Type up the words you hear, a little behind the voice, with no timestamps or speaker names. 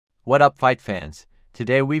What up, fight fans?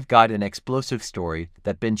 Today we've got an explosive story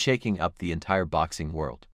that's been shaking up the entire boxing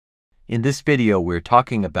world. In this video we're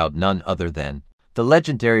talking about none other than the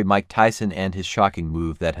legendary Mike Tyson and his shocking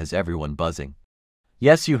move that has everyone buzzing.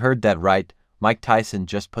 Yes, you heard that right, Mike Tyson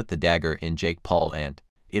just put the dagger in Jake Paul and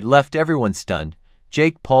it left everyone stunned.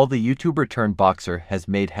 Jake Paul, the YouTuber turned boxer, has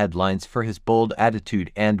made headlines for his bold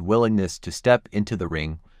attitude and willingness to step into the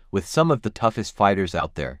ring with some of the toughest fighters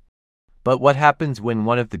out there. But what happens when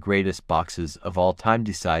one of the greatest boxers of all time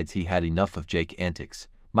decides he had enough of Jake antics?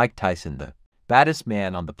 Mike Tyson, the baddest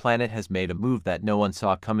man on the planet, has made a move that no one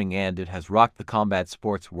saw coming, and it has rocked the combat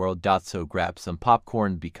sports world. So grab some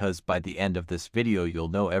popcorn, because by the end of this video you'll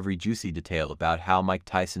know every juicy detail about how Mike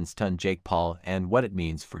Tyson stunned Jake Paul and what it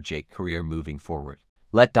means for Jake's career moving forward.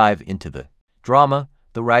 Let's dive into the drama,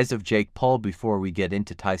 the rise of Jake Paul. Before we get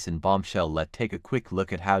into Tyson bombshell, let's take a quick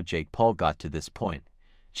look at how Jake Paul got to this point.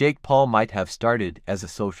 Jake Paul might have started as a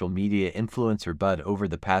social media influencer, but over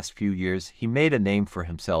the past few years he made a name for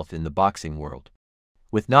himself in the boxing world.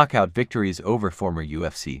 With knockout victories over former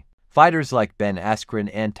UFC fighters like Ben Askren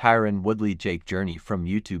and Tyron Woodley, Jake's journey from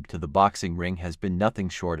YouTube to the boxing ring has been nothing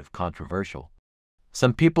short of controversial.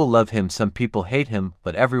 Some people love him, some people hate him,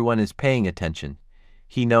 but everyone is paying attention.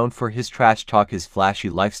 He's known for his trash talk, his flashy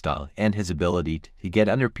lifestyle, and his ability to get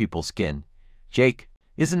under people's skin. Jake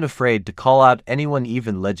isn't afraid to call out anyone,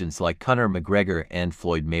 even legends like Conor McGregor and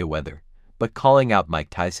Floyd Mayweather. But calling out Mike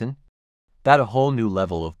Tyson? That's a whole new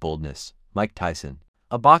level of boldness. Mike Tyson,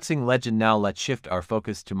 a boxing legend. Now let's shift our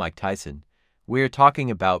focus to Mike Tyson. We're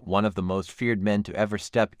talking about one of the most feared men to ever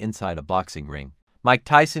step inside a boxing ring. Mike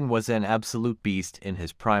Tyson was an absolute beast in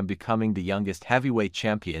his prime, becoming the youngest heavyweight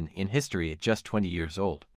champion in history at just 20 years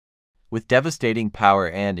old. With devastating power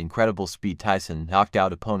and incredible speed, Tyson knocked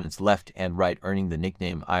out opponents left and right, earning the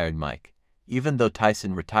nickname Iron Mike. Even though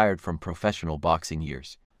Tyson retired from professional boxing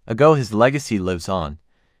years ago, his legacy lives on.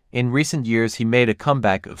 In recent years he made a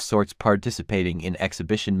comeback of sorts, participating in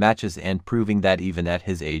exhibition matches and proving that even at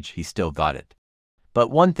his age he still got it.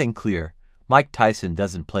 But one thing clear, Mike Tyson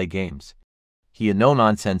doesn't play games. He's a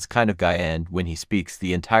no-nonsense kind of guy, and when he speaks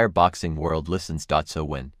the entire boxing world listens. So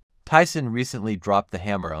when Tyson recently dropped the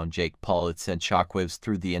hammer on Jake Paul, it sent shockwaves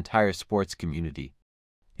through the entire sports community.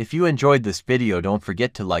 If you enjoyed this video, don't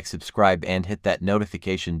forget to like, subscribe, and hit that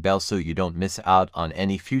notification bell so you don't miss out on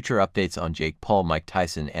any future updates on Jake Paul, Mike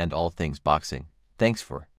Tyson, and all things boxing. Thanks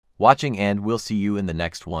for watching, and we'll see you in the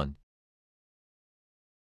next one.